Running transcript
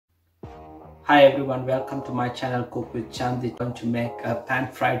Hi everyone, welcome to my channel Cook with Chandi. I'm going to make a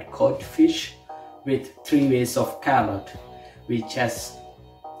pan-fried cod fish with 3 ways of carrot, which has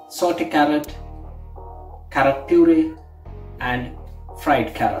sauté carrot, carrot puree and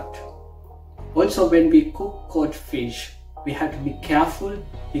fried carrot. Also, when we cook cod fish, we have to be careful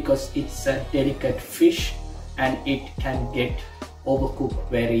because it's a delicate fish and it can get overcooked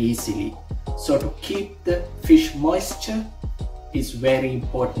very easily. So to keep the fish moisture is very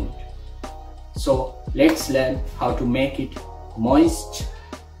important. So let's learn how to make it moist,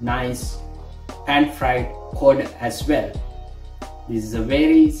 nice, pan-fried cod as well. This is a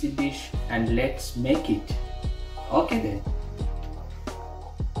very easy dish and let's make it. Okay then.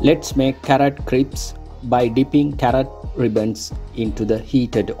 Let's make carrot crisps by dipping carrot ribbons into the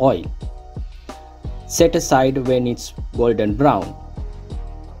heated oil. Set aside when it's golden brown.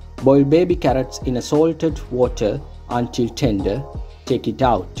 Boil baby carrots in a salted water until tender. Take it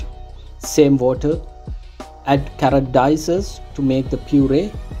out. Same water, add carrot dices to make the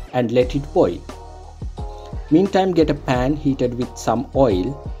puree and let it boil. Meantime, get a pan heated with some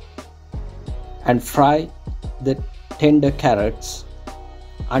oil and fry the tender carrots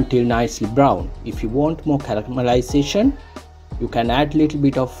until nicely brown. If you want more caramelization, you can add a little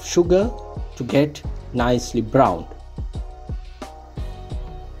bit of sugar to get nicely browned.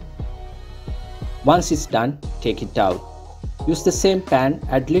 Once it's done, take it out. Use the same pan,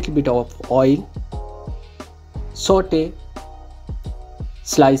 add a little bit of oil, saute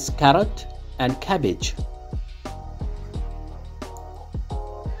sliced carrot and cabbage.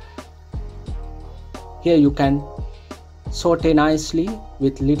 Here you can saute nicely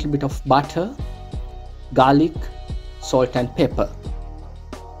with a little bit of butter, garlic, salt and pepper.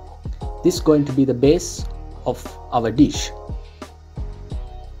 This is going to be the base of our dish.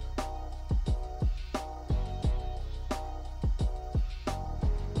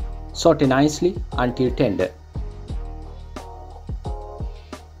 Saute nicely until tender.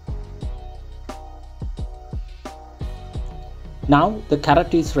 Now the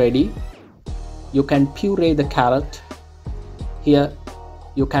carrot is ready. You can puree the carrot. Here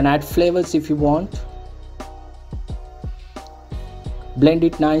you can add flavors if you want. Blend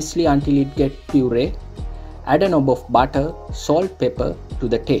it nicely until it gets puree. Add a knob of butter, salt, pepper to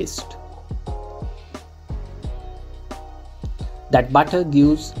the taste. That butter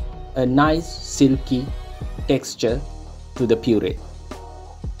gives a nice silky texture to the puree.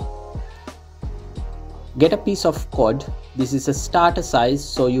 Get a piece of cod. This is a starter size,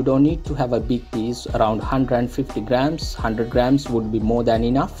 so you don't need to have a big piece. Around 150 grams, 100 grams would be more than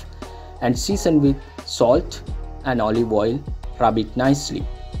enough. And season with salt and olive oil. Rub it nicely.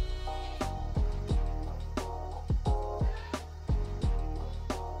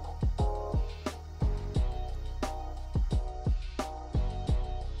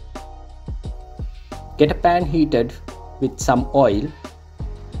 Get a pan heated with some oil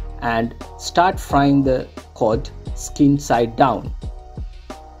and start frying the cod skin side down.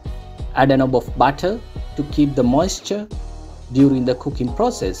 Add a knob of butter to keep the moisture during the cooking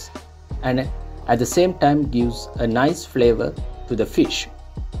process and at the same time gives a nice flavor to the fish.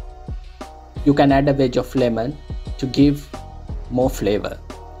 You can add a wedge of lemon to give more flavor.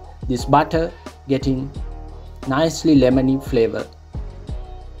 This butter getting nicely lemony flavor.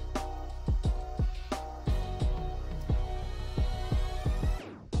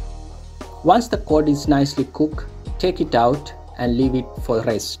 Once the cod is nicely cooked, take it out and leave it for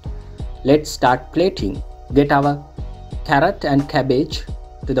rest. Let's start plating. Get our carrot and cabbage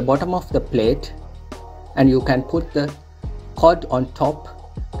to the bottom of the plate and you can put the cod on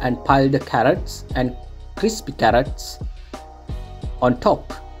top and pile the carrots and crispy carrots on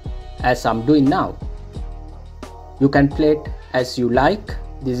top as I'm doing now. You can plate as you like.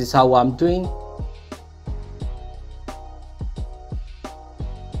 This is how I'm doing.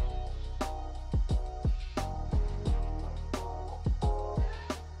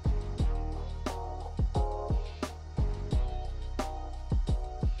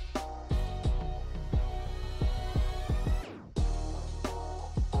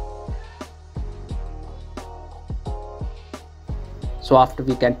 So after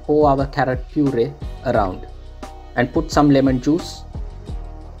we can pour our carrot puree around and put some lemon juice,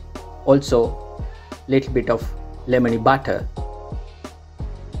 also little bit of lemony butter.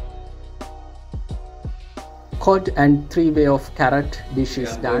 Cod and 3-way of carrot dish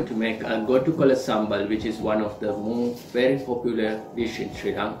is done. We are going to make a gotu kola sambal, which is one of the very popular dish in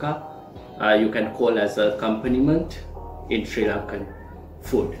Sri Lanka. You can call as a accompaniment in Sri Lankan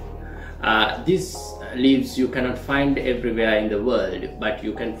food. These leaves you cannot find everywhere in the world, but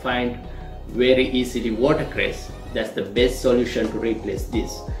you can find very easily watercress. That's the best solution to replace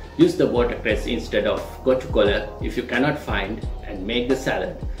this. Use the watercress instead of gotu-kola if you cannot find, and make the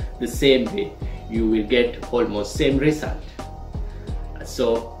salad the same way. You will get almost same result.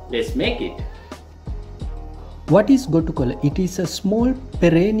 So let's make it. What is gotu-kola? It is a small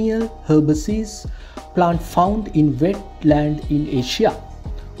perennial herbaceous plant found in wetland in Asia,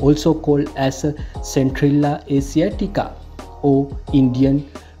 also called as a Centrilla asiatica or Indian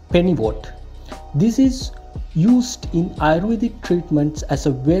pennywort. This is used in Ayurvedic treatments as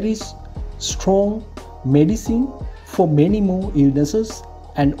a very strong medicine for many more illnesses,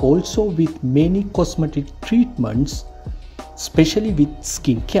 and also with many cosmetic treatments, especially with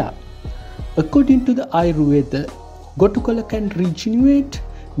skin care. According to the Ayurveda, gotu-kola can regenerate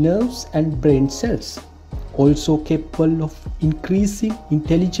nerves and brain cells, also capable of increasing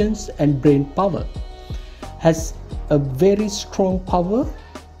intelligence and brain power, has a very strong power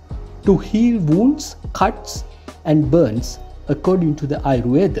to heal wounds, cuts and burns according to the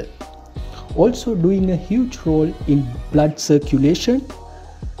Ayurveda, also doing a huge role in blood circulation,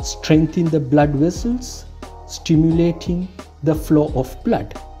 strengthening the blood vessels, stimulating the flow of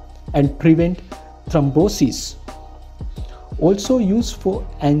blood and prevent thrombosis. Also used for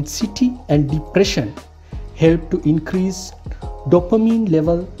anxiety and depression, help to increase dopamine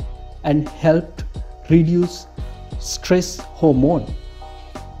level and help reduce stress hormone.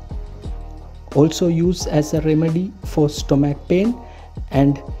 Also used as a remedy for stomach pain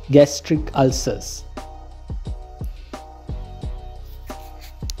and gastric ulcers.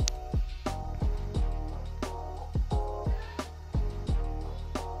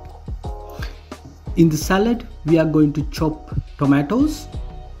 In the salad, we are going to chop tomatoes,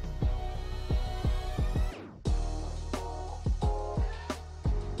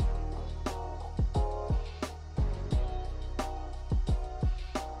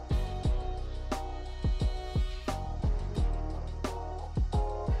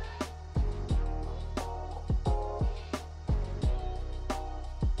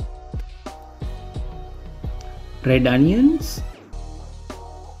 red onions,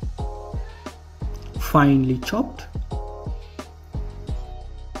 finely chopped,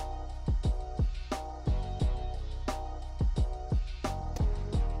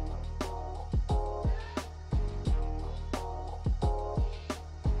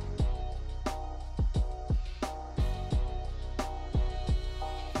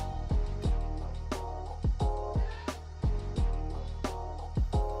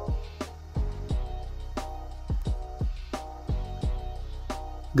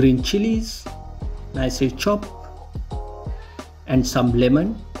 green chilies, nicely chopped, and some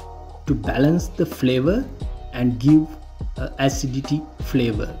lemon to balance the flavor and give acidity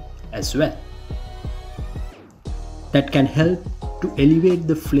flavor as well. That can help to elevate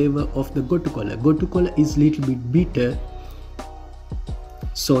the flavor of the gotu-kola. Gotu-kola is little bit bitter,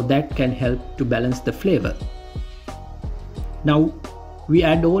 so that can help to balance the flavor. Now we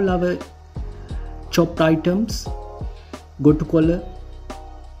add all our chopped items, gotu-kola,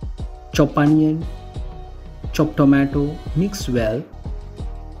 chopped onion, chopped tomato, mix well.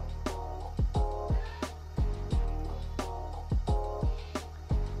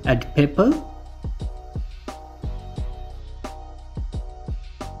 Add pepper,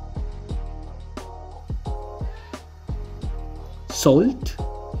 salt,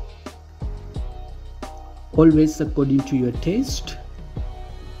 always according to your taste.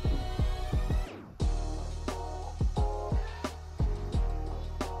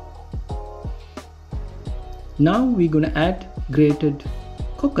 Now we're going to add grated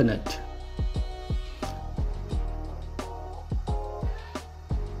coconut.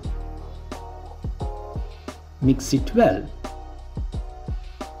 Mix it well.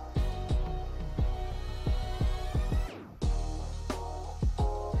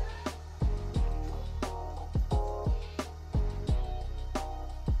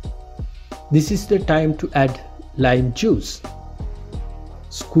 This is the time to add lime juice.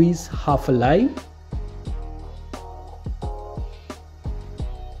 Squeeze half a lime.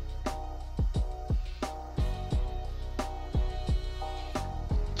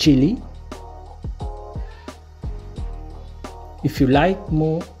 Chili. If you like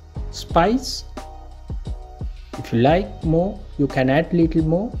more spice, if you like more, you can add little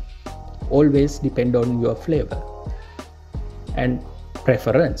more. Always depend on your flavor and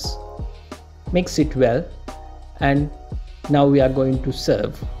preference. Mix it well, and now we are going to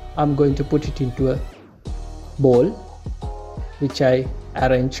serve. I'm going to put it into a bowl which I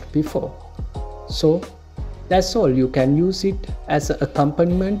arranged before. So that's all. You can use it as an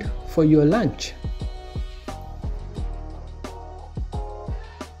accompaniment for your lunch.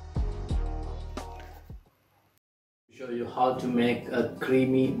 make a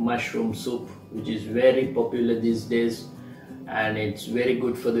creamy mushroom soup, which is very popular these days, and it's very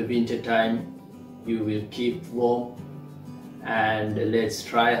good for the winter time. You will keep warm, and let's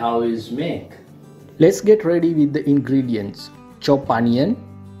try how it's made. Let's get ready with the ingredients. Chop onion,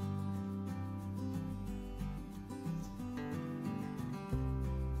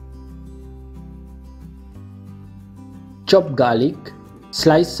 chop garlic,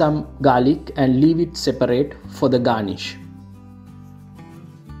 slice some garlic and leave it separate for the garnish.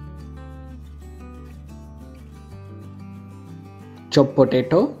 Chop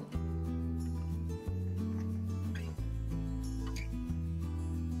potato,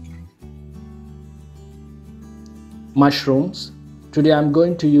 mushrooms. Today I am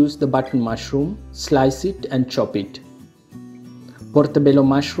going to use the button mushroom. Slice it and chop it. Portobello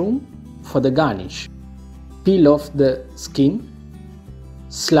mushroom for the garnish. Peel off the skin.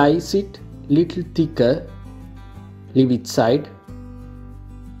 Slice it little thicker. Leave it side.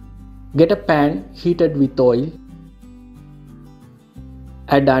 Get a pan heated with oil.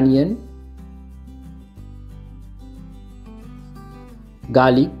 Add onion,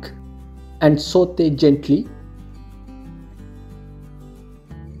 garlic and saute gently.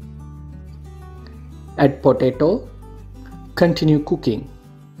 Add potato. Continue cooking.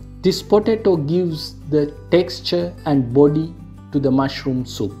 This potato gives the texture and body to the mushroom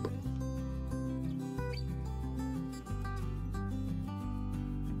soup.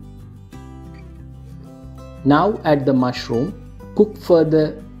 Now add the mushroom. Cook for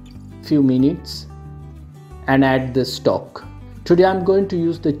the few minutes and add the stock. Today I am going to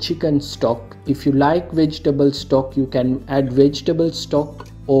use the chicken stock. If you like vegetable stock, you can add vegetable stock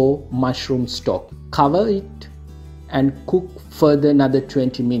or mushroom stock. Cover it and cook further another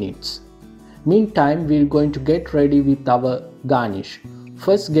 20 minutes. Meantime, we are going to get ready with our garnish.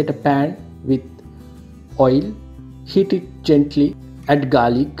 First, get a pan with oil, heat it gently, add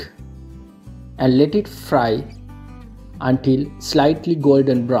garlic and let it fry until slightly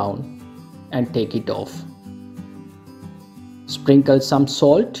golden brown and take it off. Sprinkle some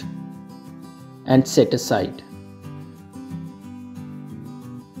salt and set aside.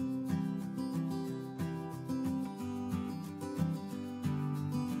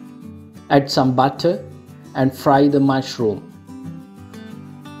 Add some butter and fry the mushroom.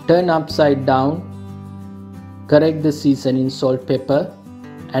 Turn upside down, correct the seasoning, salt, pepper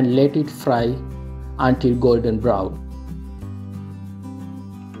and let it fry until golden brown.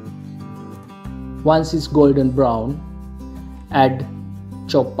 Once it's golden brown, add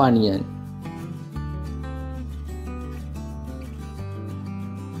chopped onion.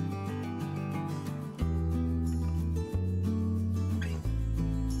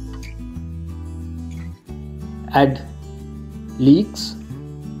 Add leeks.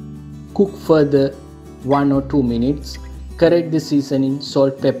 Cook further 1 or 2 minutes. Correct the seasoning,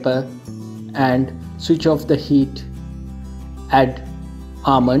 salt, pepper and switch off the heat. Add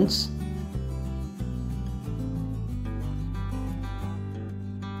almonds.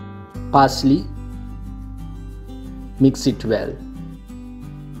 Parsley. Mix it well.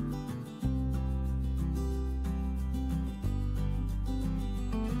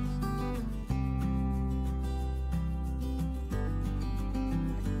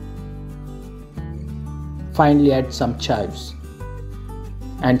 Finally add some chives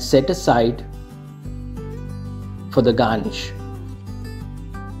and set aside for the garnish.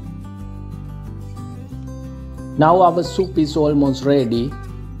 Now our soup is almost ready.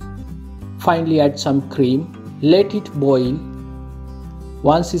 Finally add some cream. Let it boil.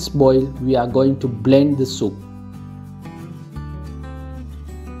 Once it's boiled, we are going to blend the soup.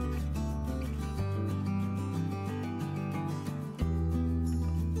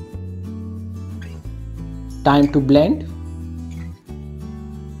 Time to blend.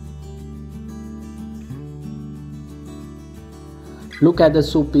 Look at the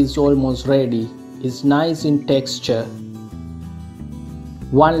soup is almost ready. It's nice in texture.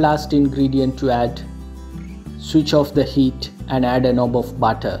 One last ingredient to add. Switch off the heat and add a knob of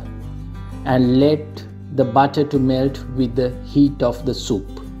butter and let the butter to melt with the heat of the soup.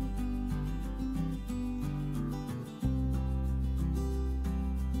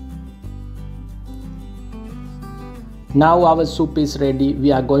 Now our soup is ready.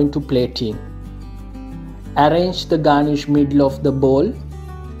 We are going to plating. Arrange the garnish middle of the bowl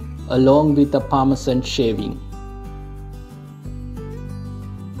along with a parmesan shaving.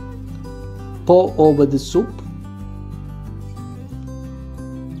 Pour over the soup.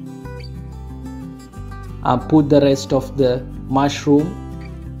 Put the rest of the mushroom.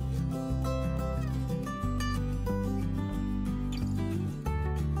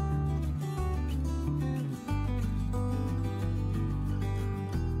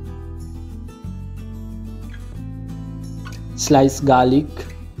 sliced garlic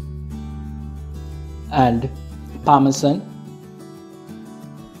and parmesan.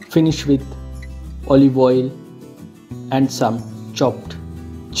 Finish with olive oil and some chopped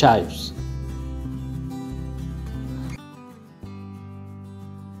chives.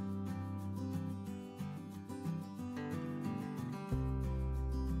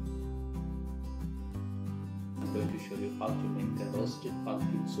 I'm going to show you how to make a roasted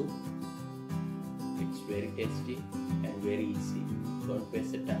pumpkin soup. It's very tasty and very easy. Don't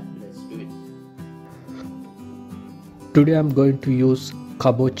waste the time, let's do it. Today I'm going to use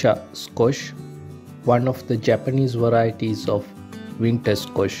kabocha squash, one of the Japanese varieties of winter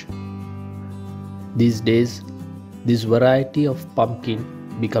squash. These days, this variety of pumpkin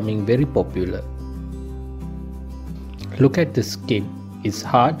becoming very popular. Look at the skin, it's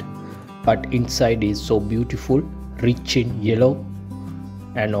hard but inside is so beautiful, rich in yellow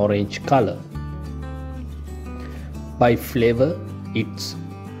and orange color. By flavor, it's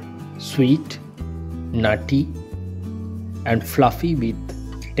sweet, nutty and fluffy with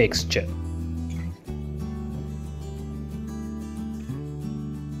texture.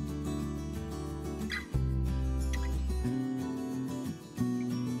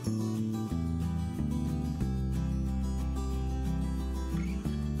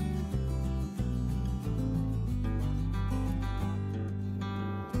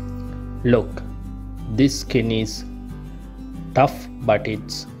 Look, this skin is tough but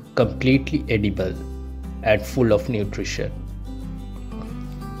it's completely edible and full of nutrition.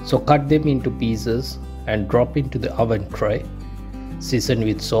 So cut them into pieces and drop into the oven tray. Season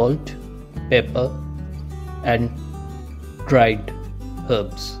with salt, pepper and dried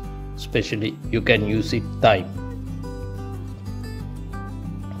herbs. Especially you can use it thyme.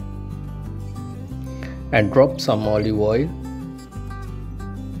 And drop some olive oil.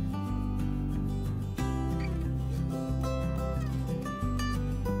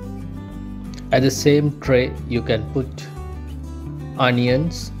 At the same tray you can put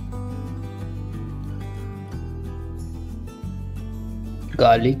onions,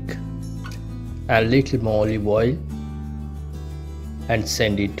 garlic and little more olive oil and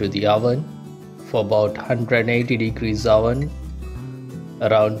send it to the oven for about 180 degrees oven,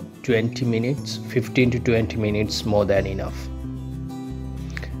 around 20 minutes, 15 to 20 minutes more than enough.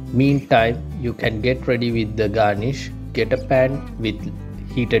 Meantime, you can get ready with the garnish. Get a pan with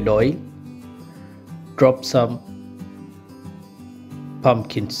heated oil. Drop some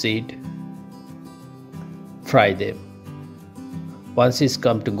pumpkin seed, fry them. Once it's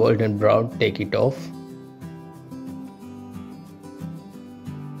come to golden brown, take it off.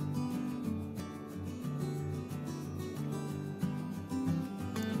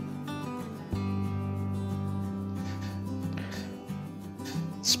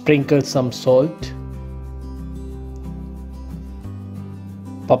 Sprinkle some salt,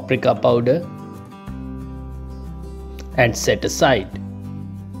 paprika powder and set aside.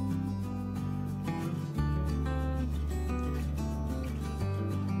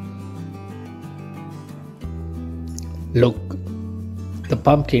 Look, the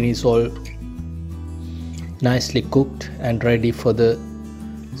pumpkin is all nicely cooked and ready for the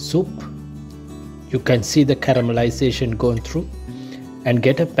soup. You can see the caramelization going through. And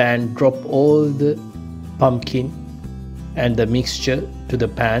get a pan, drop all the pumpkin and the mixture to the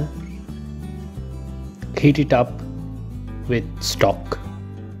pan. Heat it up with stock.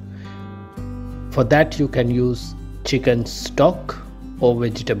 For that you can use chicken stock or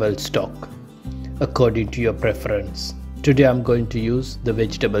vegetable stock according to your preference. Today I'm going to use the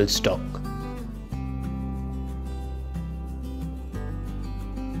vegetable stock.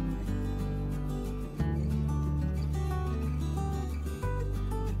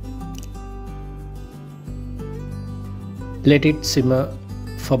 Let it simmer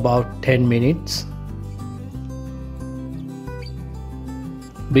for about 10 minutes.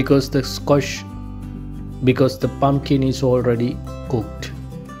 Because the pumpkin is already cooked,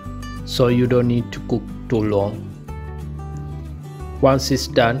 so you don't need to cook too long. Once it's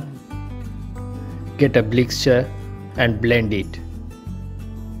done, get a mixture and blend it.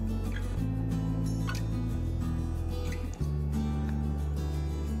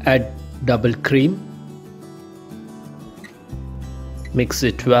 Add double cream. Mix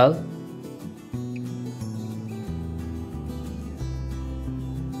it well.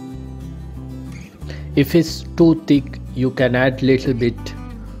 If it's too thick, you can add little bit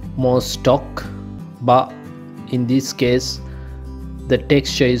more stock, but in this case the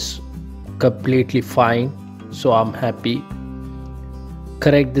texture is completely fine, so I'm happy.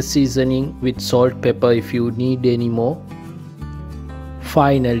 Correct the seasoning with salt, pepper if you need any more.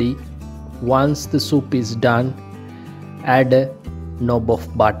 Finally, once the soup is done, Add a knob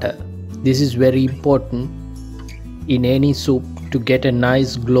of butter. This is very important in any soup to get a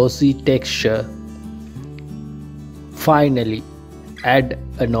nice glossy texture. Finally, add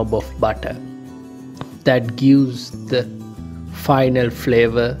a knob of butter. That gives the final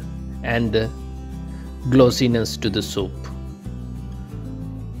flavor and the glossiness to the soup.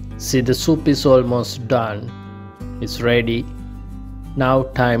 See, the soup is almost done. It's ready. Now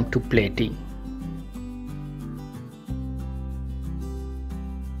time to plating.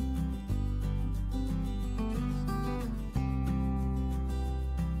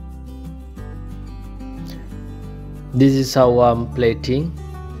 This is how I'm plating.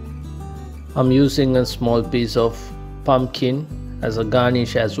 I'm using a small piece of pumpkin as a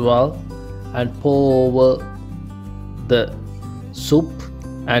garnish as well, and pour over the soup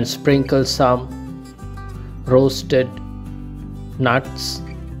and sprinkle some roasted nuts,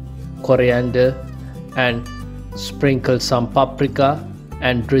 coriander, and sprinkle some paprika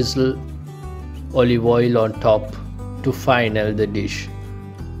and drizzle olive oil on top to final the dish.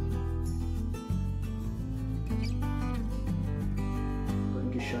 I'm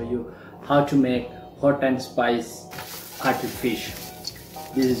going to show you how to make hot and spice cuttlefish.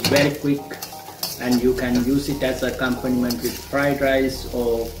 This is very quick and you can use it as an accompaniment with fried rice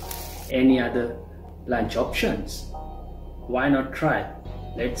or any other lunch options. Why not try?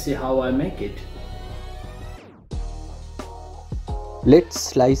 Let's see how I make it. Let's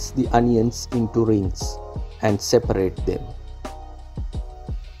slice the onions into rings and separate them.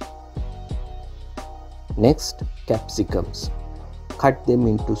 Next, capsicums. Cut them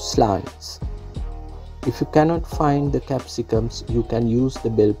into slants. If you cannot find the capsicums, you can use the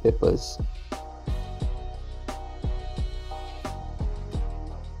bell peppers.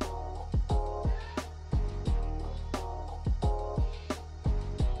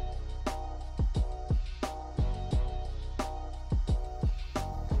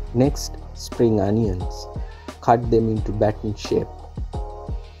 Next, spring onions. Cut them into batten shape.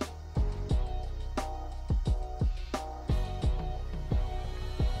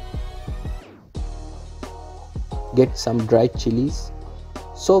 Get some dried chilies,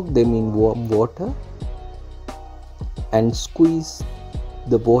 soak them in warm water and squeeze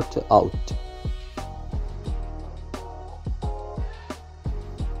the water out.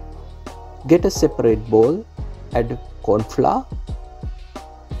 Get a separate bowl, add corn flour,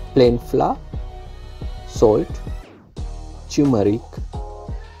 plain flour, salt, turmeric,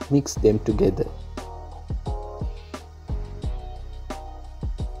 mix them together.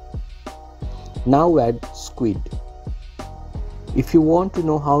 Now add squid. If you want to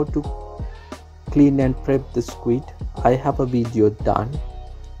know how to clean and prep the squid, I have a video done.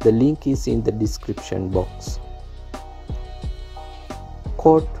 The link is in the description box.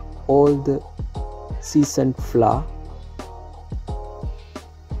 Coat all the seasoned flour.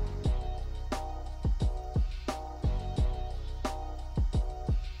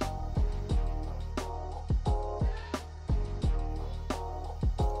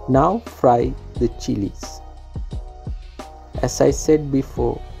 Now fry the chilies. As I said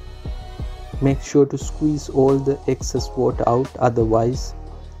before, make sure to squeeze all the excess water out, otherwise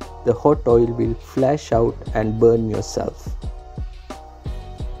the hot oil will flash out and burn yourself.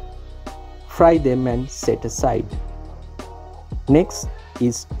 Fry them and set aside. Next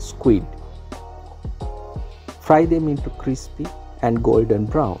is squid. Fry them into crispy and golden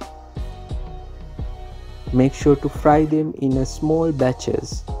brown. Make sure to fry them in a small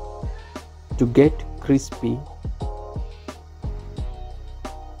batches to get crispy.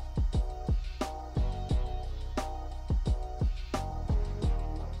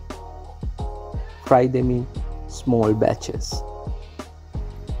 Fry them in small batches.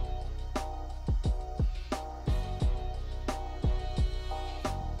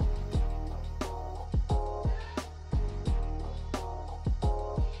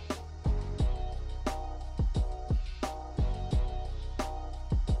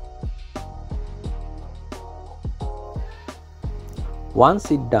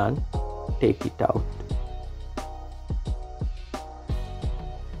 Once it's done, take it out.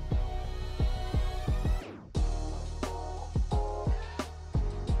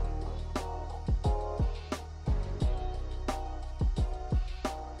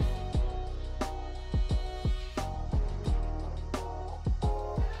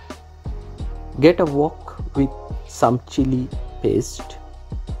 Get a wok with some chili paste.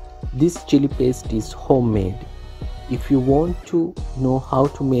 This chili paste is homemade. If you want to know how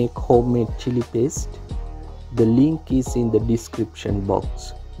to make homemade chili paste, the link is in the description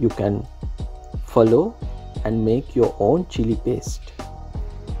box. You can follow and make your own chili paste.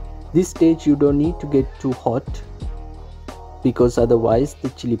 This stage you don't need to get too hot. because otherwise the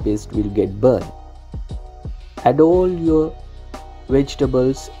chili paste will get burned. Add all your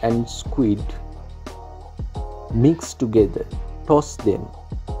vegetables and squid, mix together, toss them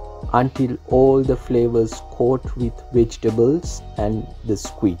until all the flavors coat with vegetables and the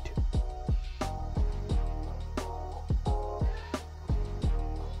squid.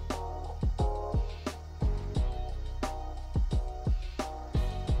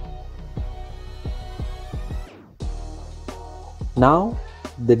 Now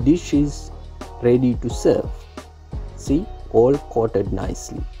the dish is ready to serve. See, all coated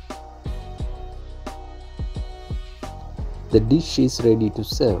nicely. The dish is ready to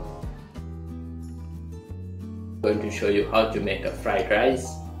serve. I'm going to show you how to make a fried rice.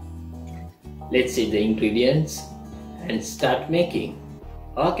 Let's see the ingredients and start making.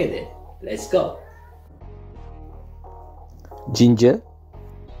 Okay then, let's go. Ginger,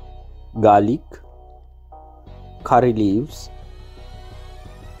 garlic, curry leaves,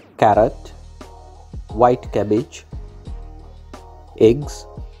 carrot, white cabbage, eggs,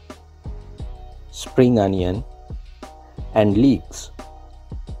 spring onion and leeks.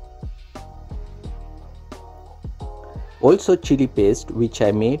 Also chili paste which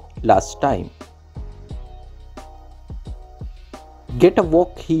I made last time. Get a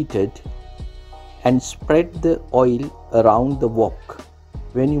wok heated and spread the oil around the wok.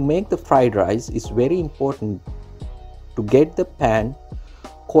 When you make the fried rice, it's very important to get the pan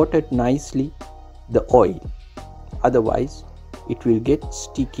coated nicely the oil, otherwise it will get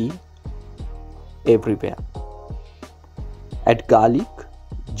sticky everywhere. Add garlic,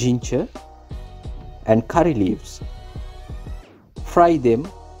 ginger and curry leaves. Fry them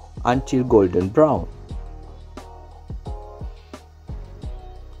until golden brown.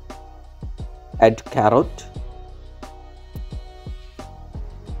 Add carrot,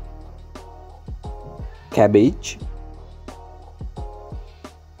 cabbage,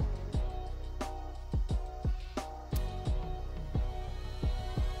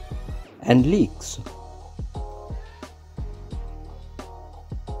 and leeks.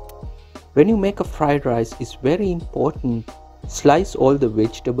 When you make a fried rice, it's very important slice all the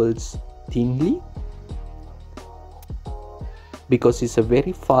vegetables thinly because it's a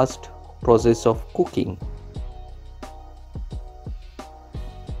very fast process of cooking.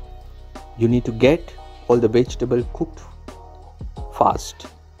 You need to get all the vegetable cooked fast.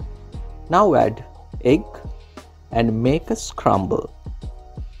 Now add egg and make a scramble.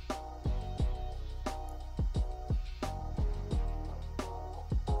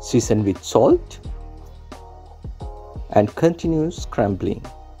 Season with salt and continue scrambling.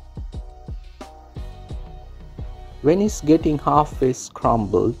 When it's getting halfway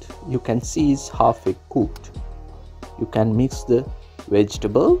scrambled, you can see it's halfway cooked. You can mix the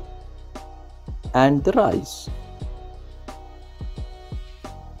vegetable and the rice.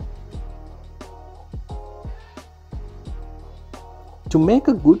 To make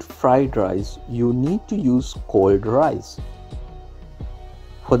a good fried rice, you need to use cold rice.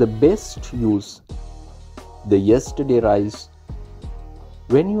 For the best, use the yesterday rice.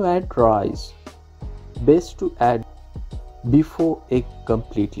 When you add rice, best to add before egg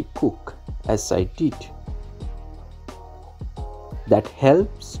completely cook, as I did. That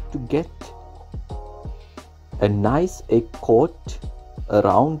helps to get a nice egg coat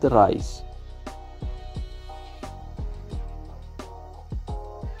around the rice.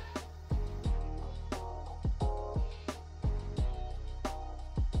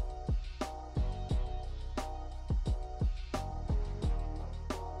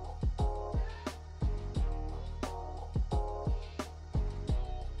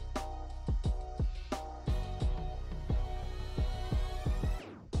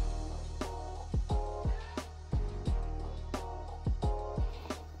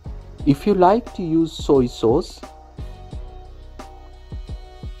 If you like to use soy sauce,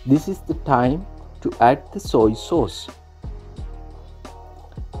 this is the time to add the soy sauce.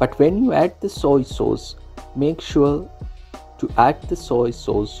 But when you add the soy sauce, make sure to add the soy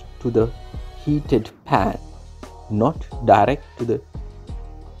sauce to the heated pan, not direct to the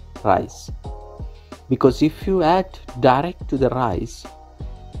rice. Because if you add direct to the rice,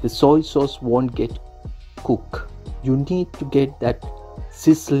 the soy sauce won't get cooked. You need to get that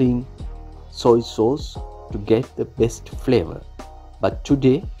sizzling soy sauce to get the best flavor. But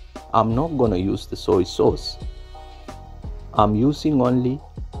today I'm not gonna use the soy sauce. I'm using only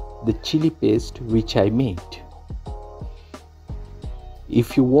the chili paste which I made.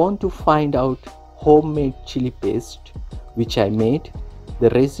 If you want to find out homemade chili paste which I made, the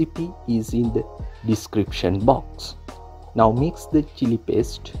recipe is in the description box. Now mix the chili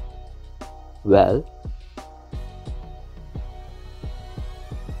paste well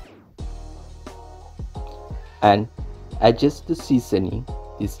and adjust the seasoning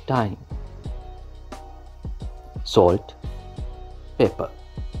this time. Salt, pepper.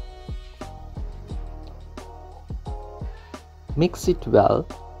 Mix it well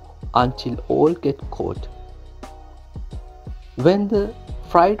until all get coated. When the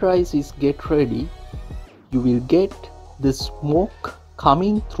fried rice is get ready, you will get the smoke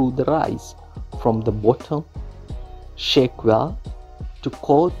coming through the rice from the bottom. Shake well to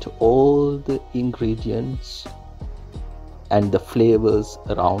coat all the ingredients and the flavors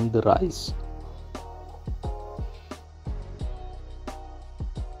around the rice.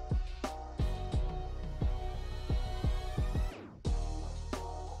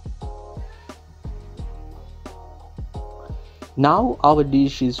 Now our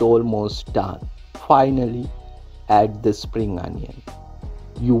dish is almost done. Finally, add the spring onion.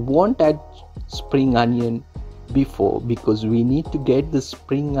 You won't add spring onion before because we need to get the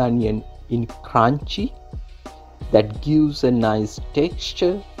spring onion in crunchy. That gives a nice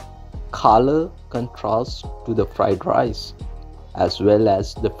texture, color, contrast to the fried rice as well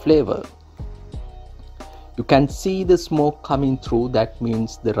as the flavor. You can see the smoke coming through. That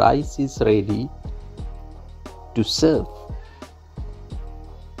means the rice is ready to serve.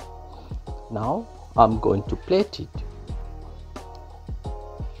 Now I'm going to plate it.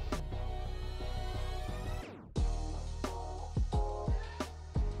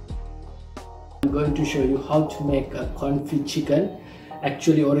 I'm going to show you how to make a confit chicken.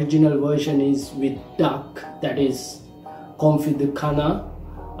 Actually, original version is with duck, that is confit de canard.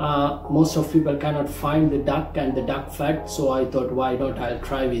 Most of people cannot find the duck and the duck fat, so I thought why not I'll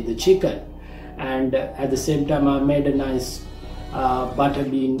try with the chicken. And at the same time I made a nice butter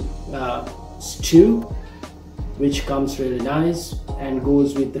bean stew, which comes really nice and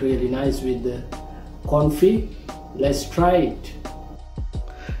goes with really nice with the confit. Let's try it.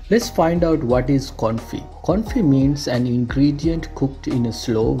 Let's find out what is confit. Confit means an ingredient cooked in a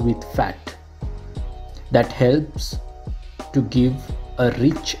slow with fat that helps to give a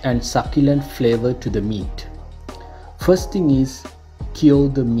rich and succulent flavor to the meat. First thing is cure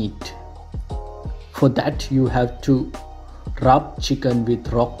the meat. For that you have to rub chicken with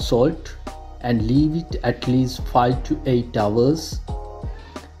rock salt and leave it at least 5 to 8 hours.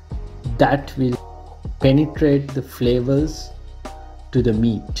 That will penetrate the flavors to the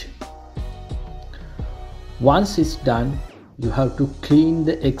meat. Once it's done, you have to clean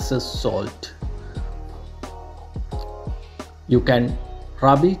the excess salt. You can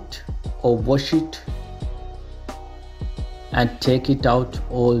rub it or wash it and take it out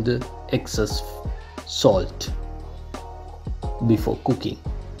all the excess salt before cooking.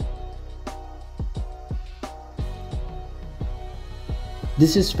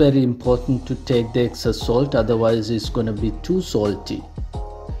 This is very important to take the excess salt, otherwise it's going to be too salty.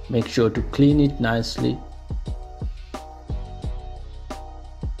 Make sure to clean it nicely.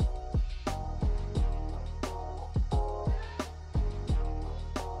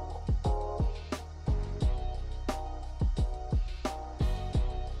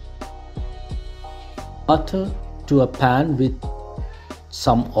 Butter to a pan with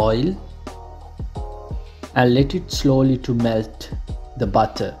some oil and let it slowly to melt the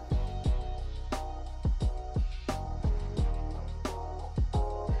butter.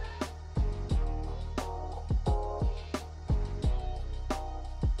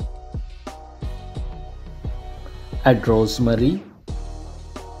 Add rosemary,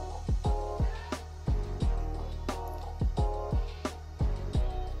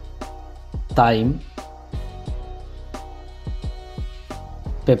 thyme,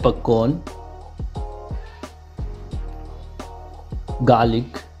 peppercorn,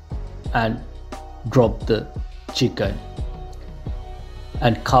 garlic, and drop the chicken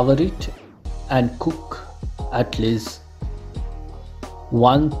and cover it and cook at least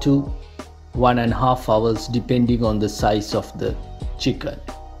 1 to 1.5 hours depending on the size of the chicken.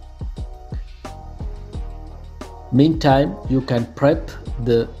 Meantime, you can prep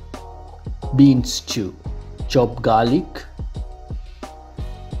the bean stew. Chop garlic,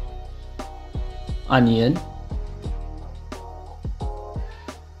 onion,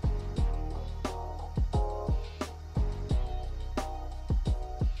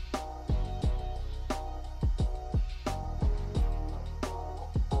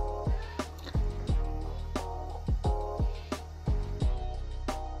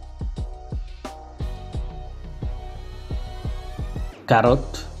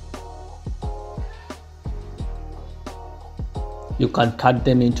 carrot. You can cut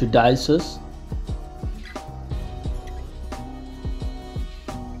them into dices.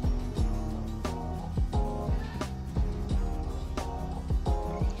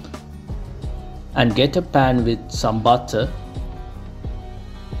 And get a pan with some butter.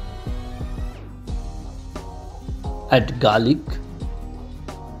 Add garlic,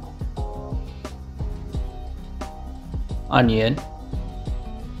 onion,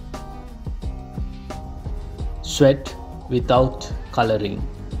 sweat without coloring.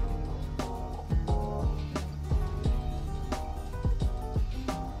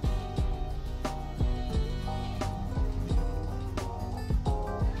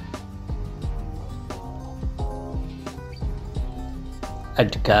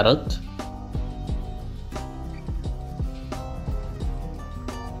 Add carrot,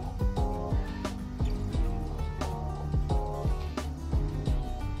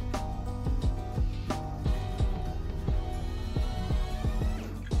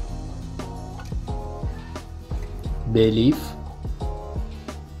 bay leaf,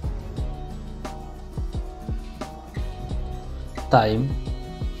 thyme,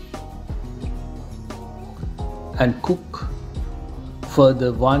 and cook for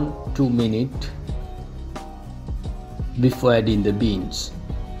the 1-2 minutes before adding the beans.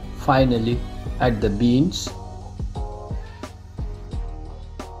 Finally, add the beans,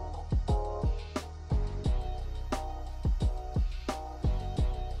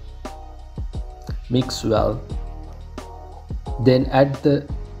 mix well, then add the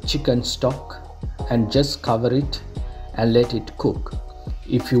chicken stock and just cover it and let it cook.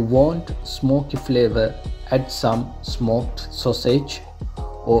 If you want smoky flavor, add some smoked sausage,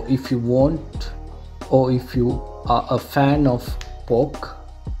 or if you are a fan of pork,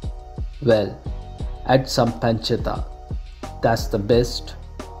 well, add some pancetta. That's the best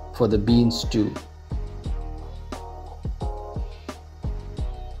for the bean stew.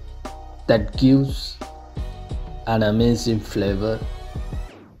 That gives an amazing flavor.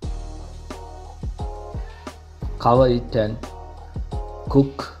 Cover it and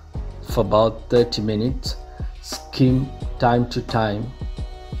cook for about 30 minutes. Skim time to time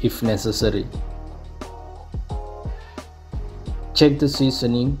if necessary. Check the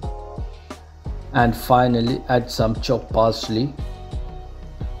seasoning and finally add some chopped parsley.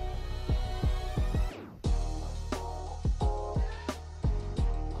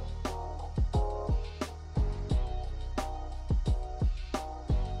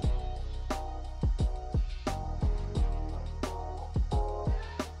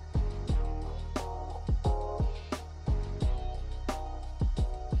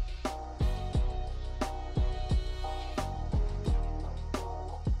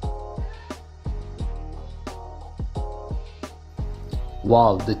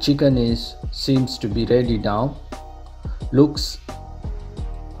 Wow, the chicken seems to be ready now. Looks,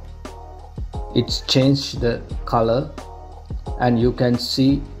 it's changed the color and you can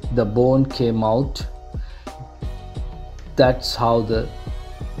see the bone came out. That's how the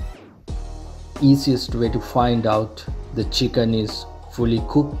easiest way to find out the chicken is fully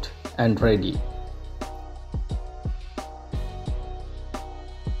cooked and ready.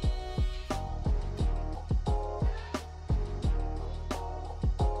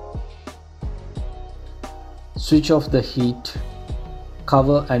 Switch off the heat,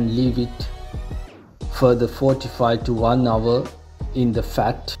 cover and leave it for the 45 to 1 hour in the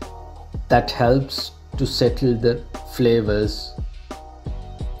fat. That helps to settle the flavors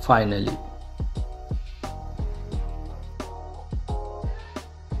finally.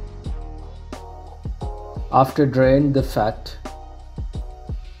 After drain the fat,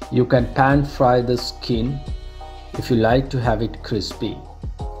 you can pan fry the skin if you like to have it crispy.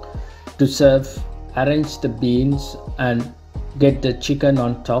 To serve, arrange the beans and get the chicken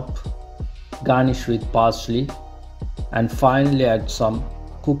on top, garnish with parsley, and finally add some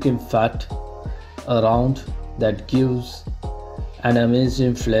cooking fat around. That gives an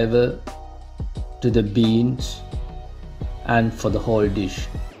amazing flavor to the beans and for the whole dish.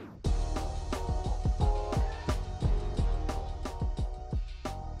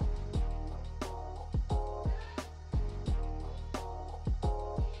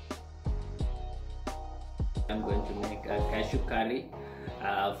 I'm going to make a cashew curry.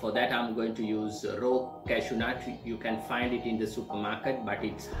 For that I'm going to use raw cashew nut. You can find it in the supermarket, but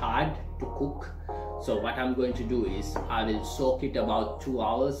it's hard to cook. So what I'm going to do is I will soak it about 2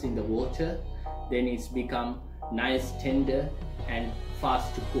 hours in the water. Then it's become nice, tender and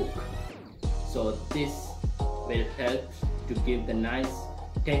fast to cook. So this will help to give the nice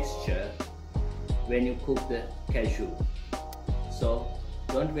texture when you cook the cashew. So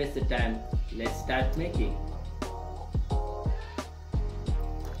don't waste the time, let's start making.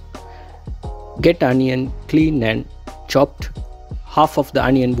 Get onion clean and chopped. Half of the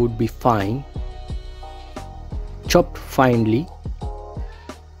onion would be fine. Chopped finely.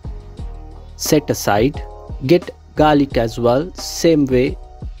 set aside. Get garlic as well, same way,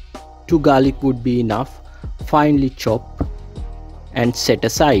 2 garlic would be enough. Finely chop and set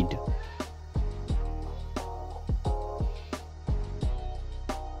aside.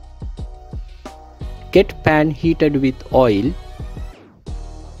 Get pan heated with oil.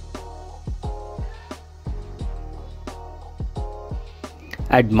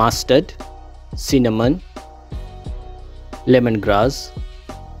 Add mustard, cinnamon, lemongrass.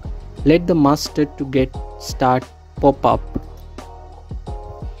 Let the mustard to start pop up.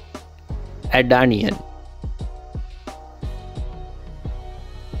 Add onion.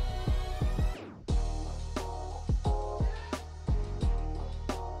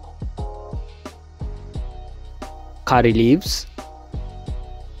 Curry leaves.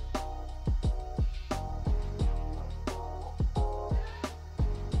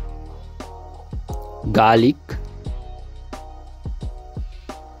 Garlic.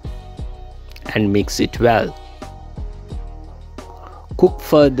 And mix it well. Cook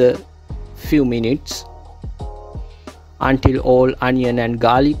for the few minutes until all onion and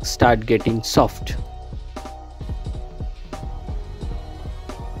garlic start getting soft.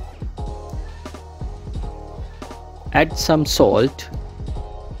 Add some salt,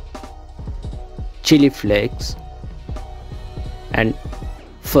 chili flakes, and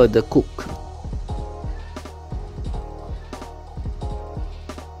further cook.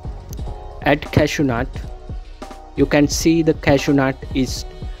 Add cashew nut. You can see the cashew nut is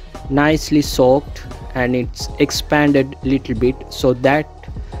nicely soaked and it's expanded little bit, so that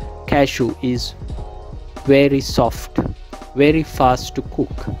cashew is very soft, very fast to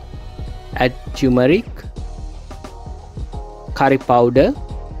cook. Add turmeric, curry powder,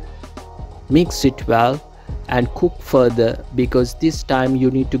 mix it well and cook further, because this time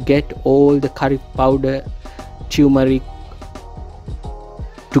you need to get all the curry powder, turmeric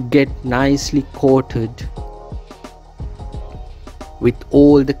to get nicely coated with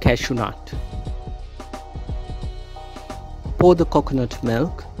all the cashew nut. Pour the coconut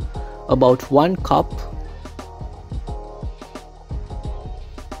milk, about 1 cup,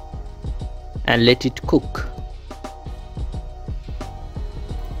 and let it cook.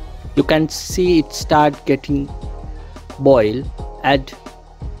 You can see it start getting boil. Add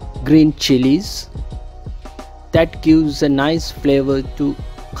green chilies. That gives a nice flavor to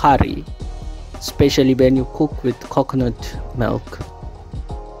curry, especially when you cook with coconut milk.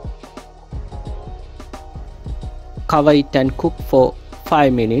 Cover it and cook for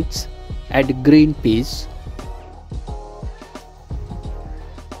 5 minutes. Add green peas.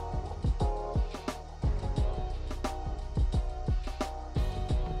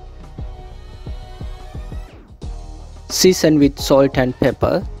 Season with salt and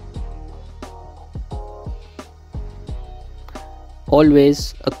pepper.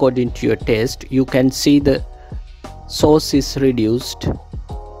 Always according to your taste. You can see the sauce is reduced,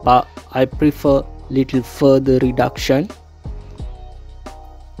 but I prefer little further reduction.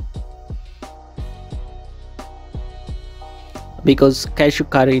 Because cashew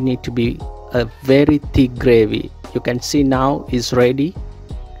curry need to be a very thick gravy. You can see now is ready.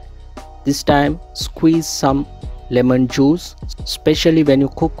 This time squeeze some lemon juice, especially when you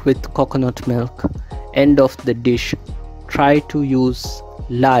cook with coconut milk. End of the dish, try to use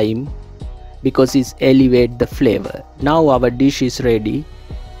lime because it elevates the flavor. Now our dish is ready,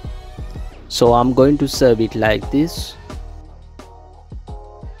 so I'm going to serve it like this.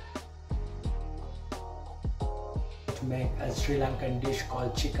 To make a Sri Lankan dish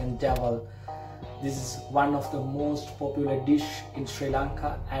called chicken devil. This is one of the most popular dish in Sri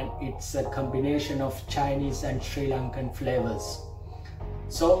Lanka, and it's a combination of Chinese and Sri Lankan flavors.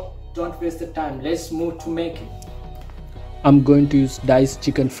 So don't waste the time, let's move to make it. I'm going to use diced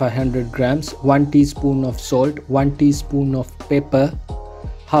chicken 500 grams, 1 teaspoon of salt, 1 teaspoon of pepper,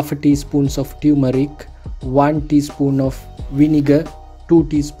 half a teaspoon of turmeric, 1 teaspoon of vinegar, 2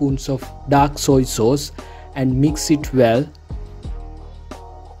 teaspoons of dark soy sauce, and mix it well.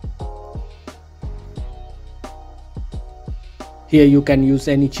 Here you can use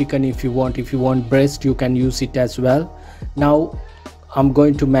any chicken if you want. If you want breast, you can use it as well. Now I'm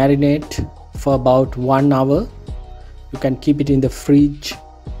going to marinate for about 1 hour. You can keep it in the fridge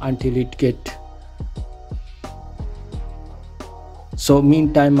until it get. So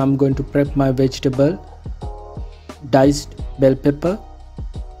meantime I'm going to prep my vegetable. Diced bell pepper,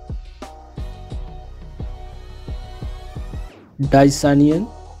 diced onion.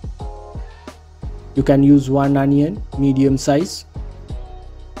 You can use 1 onion, medium size,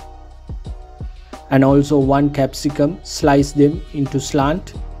 and also 1 capsicum. Slice them into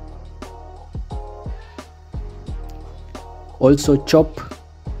slant. Also chop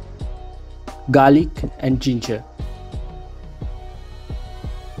garlic and ginger.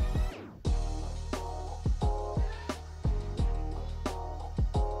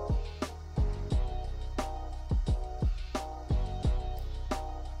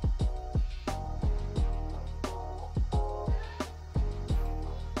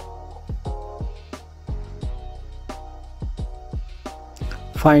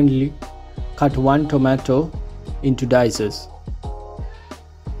 Finally, cut one tomato into dices.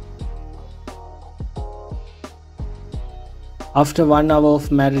 After 1 hour of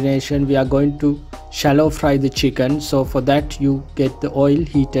marination, we are going to shallow fry the chicken. So for that, you get the oil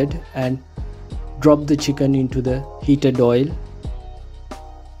heated and drop the chicken into the heated oil.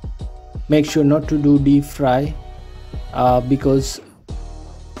 Make sure not to do deep fry because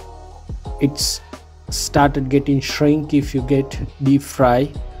it's started getting shrink if you get deep fry.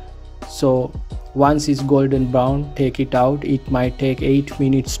 So once it's golden brown, take it out. It might take 8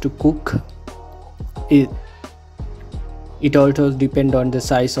 minutes to cook. It also depends on the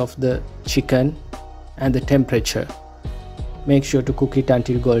size of the chicken and the temperature. Make sure to cook it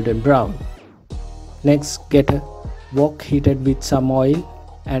until golden brown. Next, get a wok heated with some oil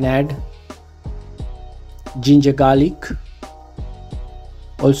and add ginger garlic.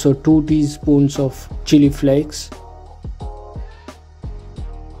 Also 2 teaspoons of chili flakes.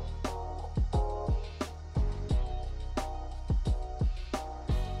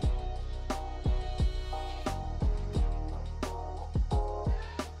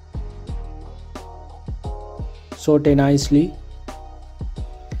 Saute nicely.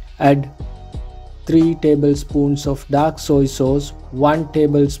 Add 3 tablespoons of dark soy sauce, 1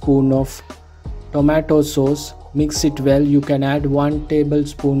 tablespoon of tomato sauce. Mix it well. You can add 1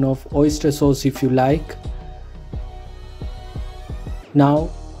 tablespoon of oyster sauce if you like. Now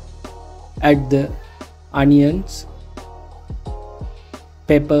add the onions,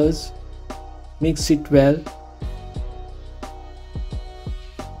 peppers, mix it well.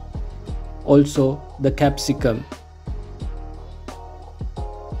 Also the capsicum.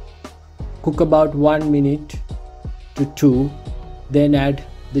 Cook about 1 minute to 2, then add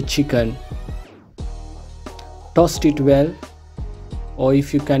the chicken. Toast it well, or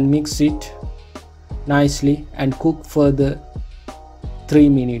if you can mix it nicely and cook further 3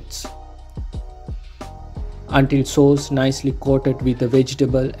 minutes until sauce nicely coated with the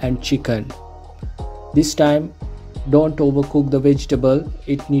vegetable and chicken. This time don't overcook the vegetable,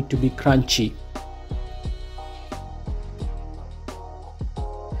 it needs to be crunchy.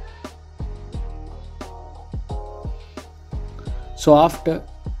 So after,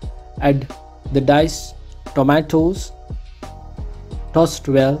 add the diced tomatoes, toast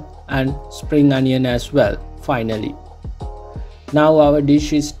well, and spring onion as well. Finally, now our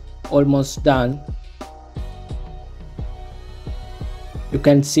dish is almost done. You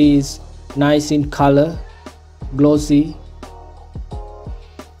can see it's nice in color, glossy.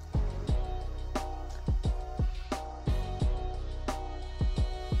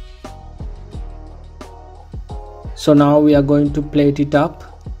 So now we are going to plate it up.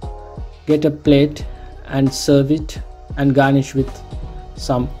 Get a plate and serve it and garnish with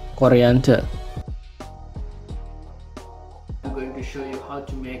some coriander. I'm going to show you how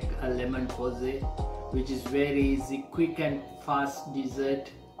to make a lemon posé, which is very easy, quick and fast dessert.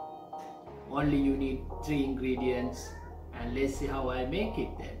 Only you need 3 ingredients, and let's see how I make it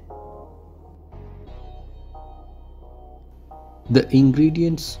then. The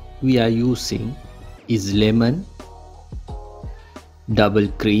ingredients we are using is lemon, double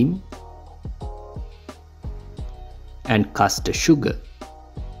cream and caster sugar.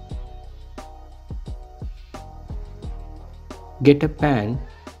 Get a pan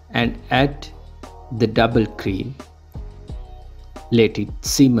and add the double cream. Let it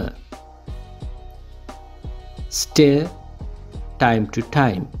simmer. Stir time to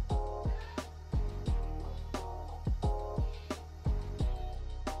time.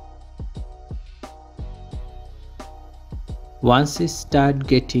 Once it starts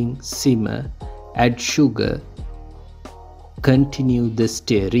getting simmer, add sugar. Continue the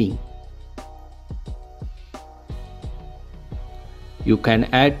stirring. You can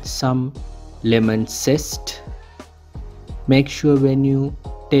add some lemon zest. Make sure when you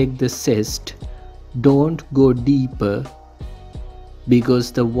take the zest, don't go deeper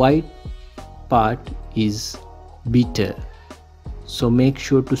because the white part is bitter. So make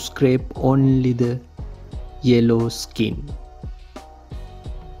sure to scrape only the yellow skin.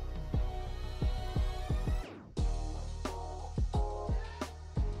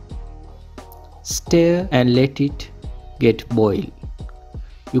 Stir and let it get boiled.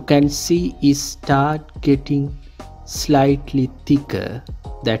 You can see it start getting slightly thicker.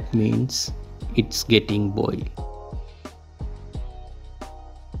 That means it's getting boiled.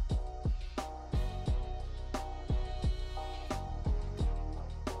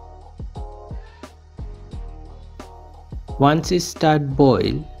 Once it start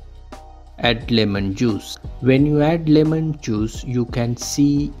boil, add lemon juice. When you add lemon juice, you can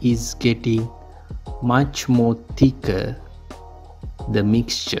see is getting much more thicker the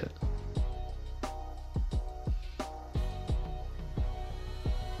mixture.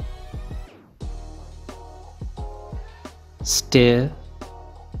 Stir.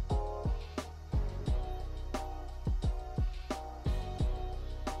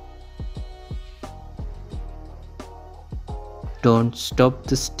 Don't stop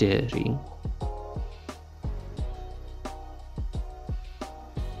the stirring.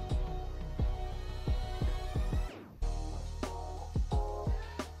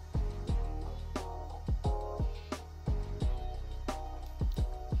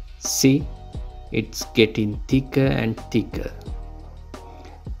 See, it's getting thicker and thicker.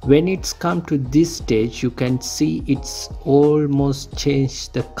 When it's come to this stage, you can see it's almost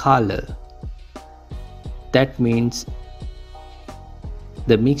changed the color. That means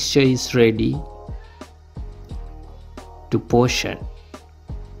the mixture is ready to portion.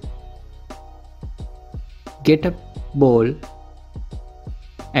 Get a bowl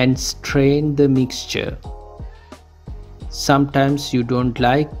and strain the mixture. Sometimes you don't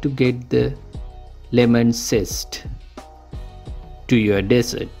like to get the lemon zest to your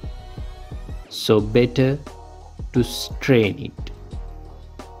dessert, so better to strain it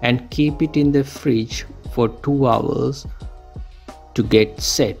and keep it in the fridge for 2 hours to get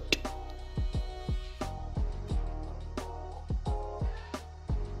set.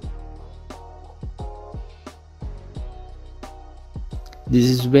 This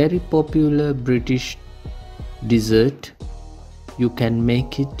is very popular British dessert. You can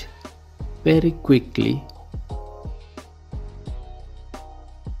make it very quickly.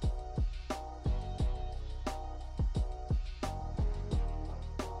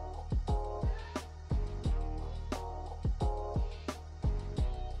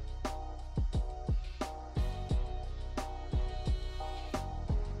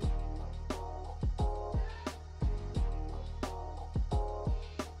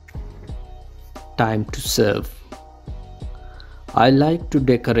 Time to serve. I like to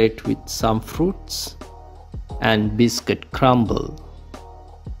decorate with some fruits and biscuit crumble.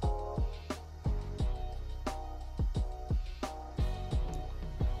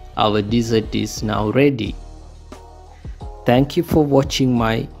 Our dessert is now ready. Thank you for watching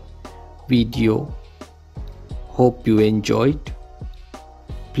my video. Hope you enjoyed.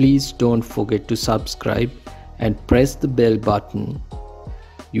 Please don't forget to subscribe and press the bell button.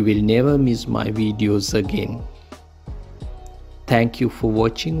 You will never miss my videos again. Thank you for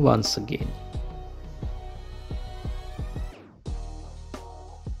watching once again.